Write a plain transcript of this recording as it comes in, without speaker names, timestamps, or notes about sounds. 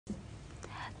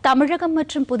தமிழகம்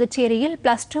மற்றும் புதுச்சேரியில்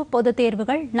 +2 பொதுத்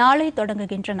தேர்வுகள் நாளை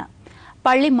தொடங்குகின்றன.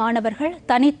 பள்ளி மாணவர்கள்,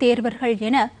 தனித் தேர்வர்கள்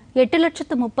என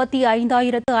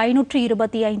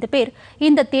 8,35,525 பேர்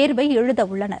இந்த தேர்வை எழுத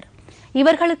உள்ளனர்.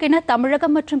 இவர்களுக்கென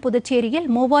தமிழகம் மற்றும் புதுச்சேரியில்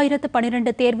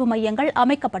 3,012 தேர்வு மையங்கள்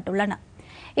அமைக்கப்பட்டுள்ளன.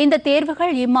 இந்த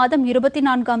தேர்வுகள் இம்மாதம்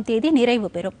 24ஆம் தேதி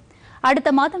நிறைவு பெறும். அடுத்த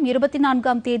மாதம்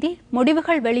 24ஆம் தேதி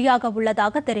முடிவுகள் வெளியாக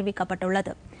உள்ளதாக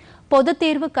தெரிவிக்கப்பட்டுள்ளது. பொதுத்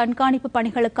தேர்வு கண்காணிப்பு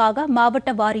பணிகளுக்காக மாவட்ட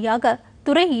வாரியாக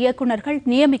துறை இயக்குநர்கள்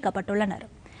நியமிக்கப்பட்டுள்ளனர்.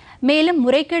 மேலும்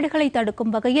முறைகேடுகளை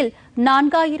தடுக்கும் வகையில்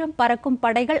 4000 பறக்கும்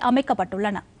படைகள்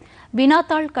அமைக்கப்பட்டுள்ளன.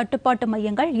 வினாத்தாள் கட்டுப்பாட்டு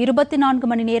மையங்கள் 24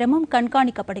 மணி நேரமும்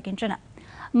கண்காணிக்கப்படுகின்றன.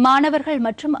 மாணவர்கள்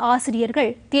மற்றும்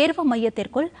ஆசிரியர்கள் தேர்வு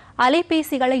மையத்திற்குள்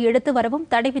அலைபேசிகளை எடுத்து வரவும்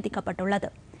தடை விதிக்கப்பட்டுள்ளது.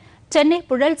 சென்னை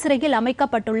புழல் சிறையில்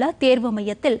அமைக்கப்பட்டுள்ள தேர்வு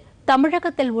மையத்தில்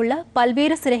தமிழகத்தில் உள்ள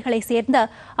பல்வேறு சிறைகளைச் சேர்ந்த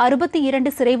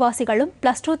 62 சிறைவாசிகளும்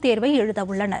 +2 தேர்வை எழுத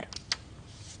உள்ளனர்.